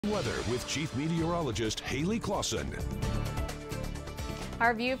Weather with Chief Meteorologist Haley Clawson.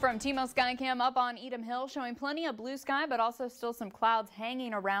 Our view from TMO Skycam up on Edom Hill showing plenty of blue sky, but also still some clouds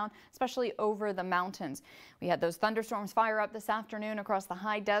hanging around, especially over the mountains. We had those thunderstorms fire up this afternoon across the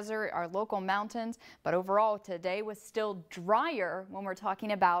high desert, our local mountains, but overall today was still drier when we're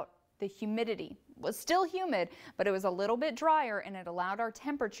talking about the humidity. It was still humid, but it was a little bit drier and it allowed our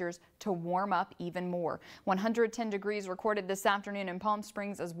temperatures to warm up even more. 110 degrees recorded this afternoon in Palm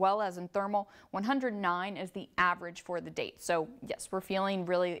Springs as well as in Thermal. 109 is the average for the date. So yes, we're feeling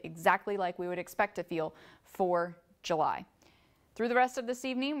really exactly like we would expect to feel for July. Through the rest of this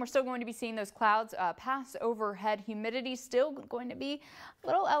evening, we're still going to be seeing those clouds pass overhead. Humidity still going to be a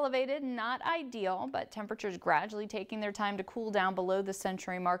little elevated, not ideal, but temperatures gradually taking their time to cool down below the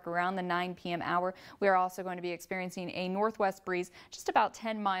century mark around the 9 p.m. hour. We are also going to be experiencing a northwest breeze just about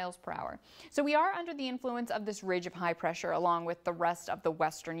 10 miles per hour. So we are under the influence of this ridge of high pressure along with the rest of the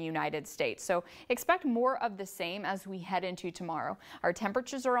western United States. So expect more of the same as we head into tomorrow. Our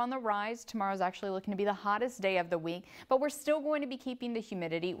temperatures are on the rise. Tomorrow's actually looking to be the hottest day of the week, but we're still going to be keeping the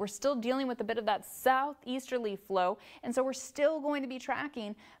humidity. We're still dealing with a bit of that southeasterly flow, and so we're still going to be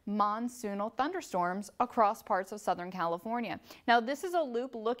tracking monsoonal thunderstorms across parts of Southern California. Now, this is a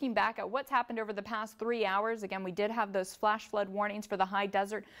loop looking back at what's happened over the past 3 hours. Again, we did have those flash flood warnings for the high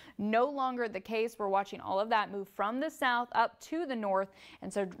desert. No longer the case. We're watching all of that move from the south up to the north,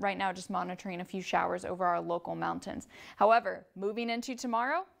 and so right now just monitoring a few showers over our local mountains. However, moving into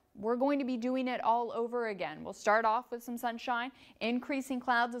tomorrow, we're going to be doing it all over again. We'll start off with some sunshine, increasing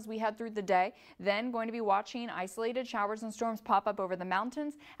clouds as we head through the day, then going to be watching isolated showers and storms pop up over the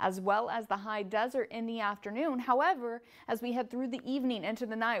mountains as well as the high desert in the afternoon. However, as we head through the evening into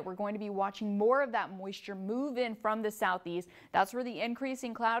the night, we're going to be watching more of that moisture move in from the southeast. That's where the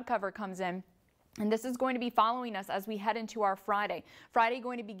increasing cloud cover comes in. And this is going to be following us as we head into our Friday. Friday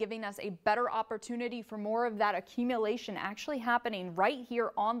going to be giving us a better opportunity for more of that accumulation actually happening right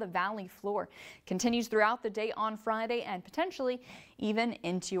here on the valley floor. Continues throughout the day on Friday and potentially even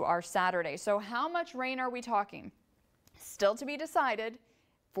into our Saturday. So how much rain are we talking? Still to be decided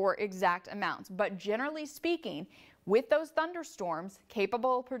for exact amounts, but generally speaking, with those thunderstorms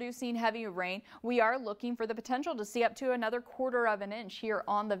capable of producing heavy rain, we are looking for the potential to see up to another 1/4 of an inch here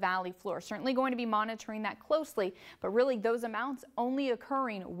on the valley floor. Certainly going to be monitoring that closely, but really those amounts only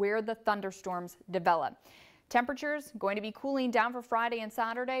occurring where the thunderstorms develop. Temperatures going to be cooling down for Friday and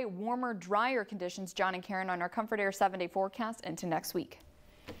Saturday. Warmer, drier conditions. John and Karen on our Comfort Air 7-day forecast into next week.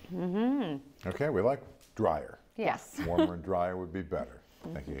 Okay, we like drier. Yes. Warmer and drier would be better.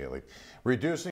 Thank you, Haley. Reducing